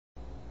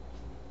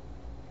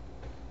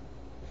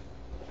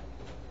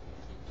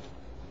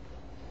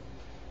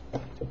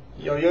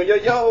Yo, yo, yo,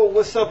 yo,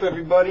 what's up,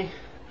 everybody?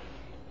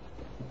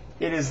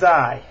 It is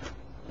I,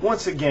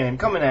 once again,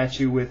 coming at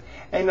you with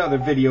another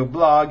video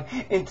blog,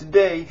 and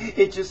today,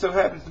 it just so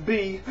happens to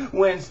be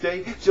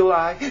Wednesday,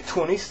 July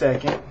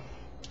 22nd,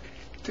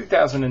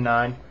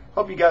 2009.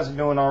 Hope you guys are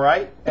doing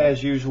alright,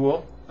 as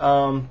usual.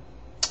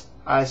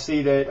 I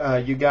see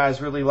that you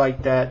guys really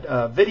liked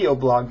that video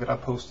blog that I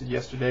posted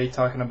yesterday,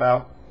 talking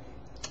about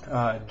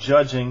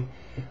judging,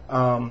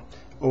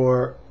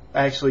 or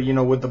actually, you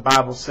know, what the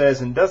Bible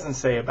says and doesn't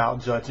say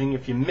about judging.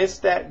 If you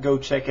missed that, go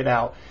check it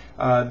out.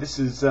 This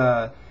is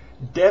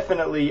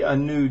definitely a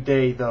new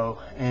day, though.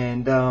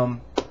 And,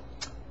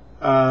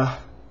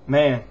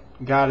 man,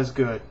 God is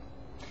good.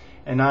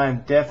 And I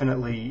am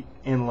definitely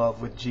in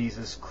love with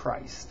Jesus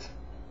Christ.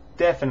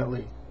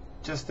 Definitely.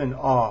 Just in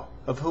awe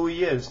of who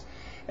He is.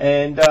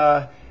 And,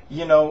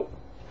 you know,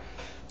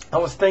 I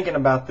was thinking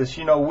about this.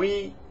 You know,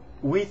 we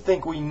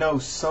think we know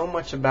so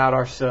much about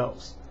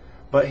ourselves.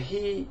 But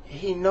He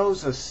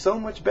knows us so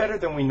much better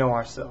than we know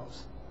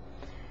ourselves.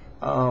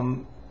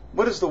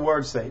 What does the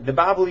Word say? The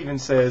Bible even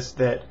says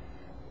that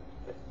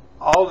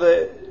all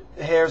the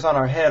hairs on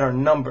our head are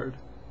numbered.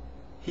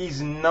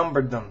 He's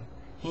numbered them.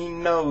 He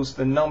knows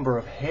the number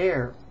of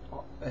hair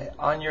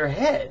on your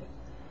head.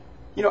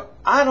 You know,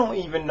 I don't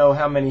even know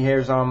how many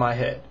hairs are on my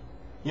head.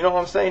 You know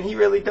what I'm saying? He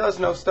really does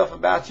know stuff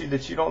about you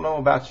that you don't know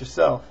about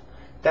yourself.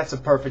 That's a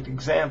perfect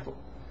example.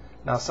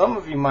 Now, some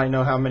of you might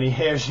know how many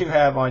hairs you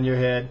have on your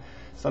head.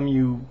 Some of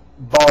you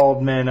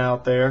bald men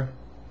out there.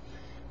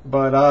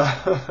 But,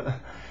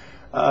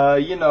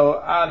 you know,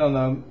 I don't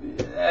know.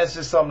 That's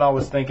just something I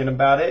was thinking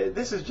about.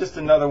 This is just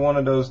another one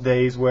of those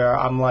days where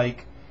I'm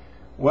like,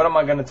 what am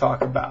I going to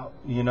talk about?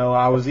 You know,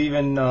 I was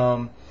even,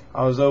 I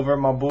was over at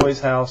my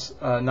boy's house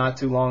not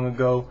too long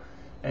ago.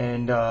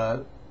 And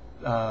one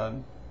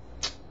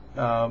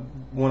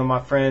of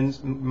my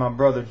friends, my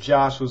brother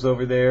Josh, was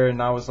over there.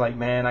 And I was like,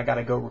 man, I got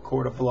to go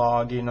record a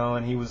vlog, you know.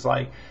 And he was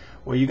like,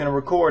 what are you going to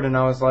record? And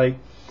I was like,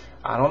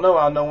 I don't know.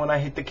 I'll know when I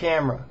hit the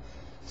camera.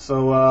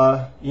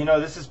 So, you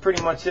know, this is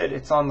pretty much it.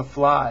 It's on the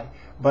fly.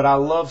 But I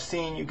love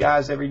seeing you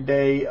guys every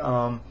day.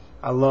 I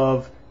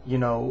love, you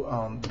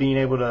know, being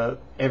able to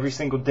every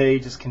single day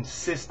just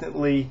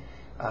consistently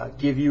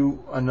give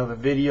you another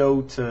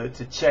video to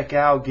check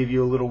out, give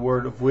you a little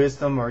word of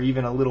wisdom or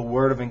even a little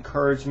word of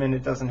encouragement.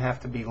 It doesn't have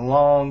to be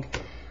long.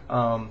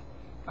 I'm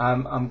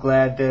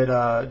glad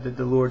that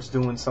the Lord's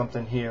doing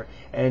something here,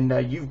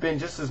 and you've been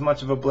just as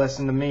much of a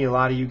blessing to me. A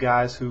lot of you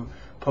guys who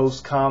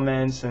post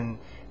comments and,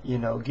 you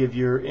know, give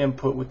your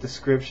input with the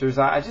scriptures.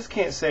 I just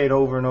can't say it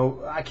over and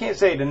over. I can't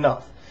say it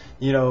enough.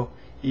 You know,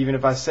 even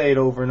if I say it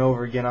over and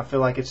over again, I feel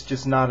like it's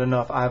just not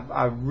enough.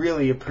 I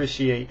really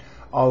appreciate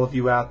all of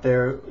you out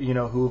there, you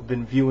know, who have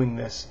been viewing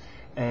this,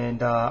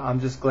 and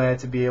I'm just glad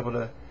to be able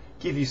to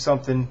give you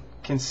something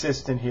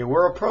consistent here.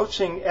 We're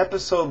approaching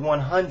episode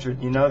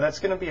 100. You know, that's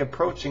going to be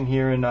approaching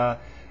here in I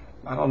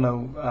don't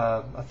know,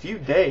 a few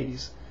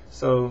days.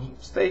 So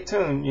stay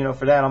tuned, you know,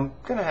 for that. I'm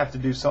going to have to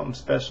do something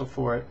special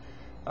for it,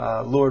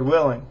 Lord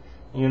willing,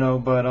 you know.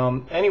 But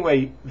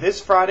anyway,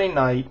 this Friday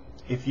night,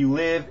 if you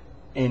live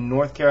in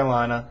North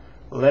Carolina,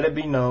 let it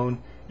be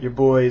known your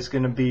boy is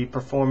going to be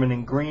performing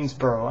in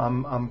Greensboro.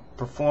 I'm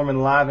performing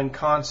live in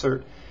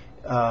concert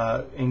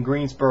in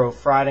Greensboro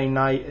Friday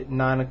night at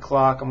 9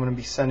 o'clock. I'm going to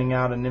be sending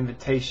out an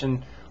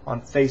invitation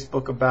on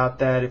Facebook about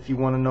that. If you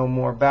want to know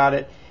more about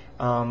it,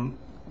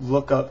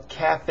 look up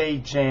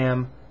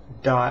cafejam.com,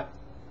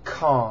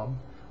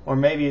 or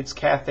maybe it's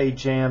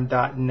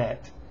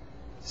cafejam.net.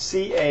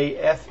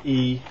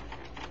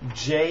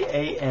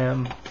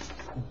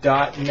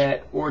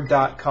 CAFEJAM.net or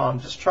 .com.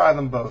 Just try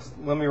them both.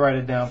 Let me write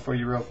it down for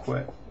you real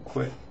quick.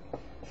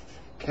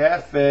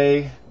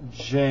 Cafe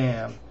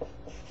Jam.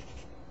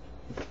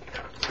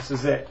 This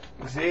is it.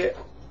 You see it?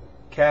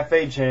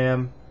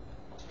 cafejam.net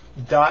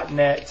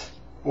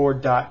or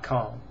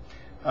 .com.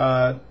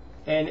 And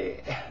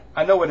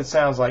I know what it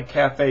sounds like,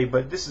 cafe,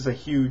 but this is a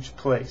huge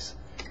place.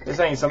 This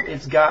ain't some.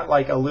 It's got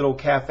like a little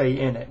cafe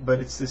in it, but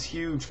it's this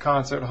huge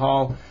concert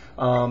hall.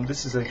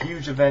 This is a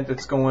huge event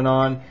that's going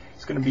on.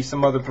 It's going to be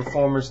some other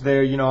performers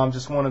there. You know, I'm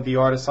just one of the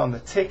artists on the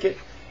ticket,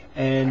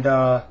 and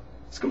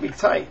it's going to be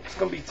tight. It's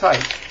going to be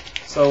tight.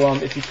 So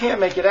if you can't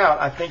make it out,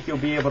 I think you'll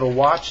be able to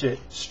watch it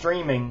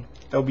streaming.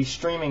 They'll be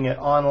streaming it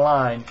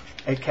online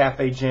at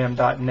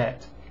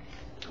cafejam.net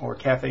or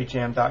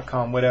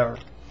cafejam.com, whatever.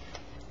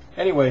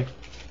 Anyway,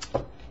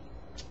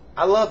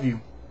 I love you.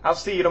 I'll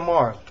see you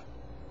tomorrow.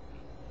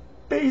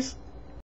 Peace.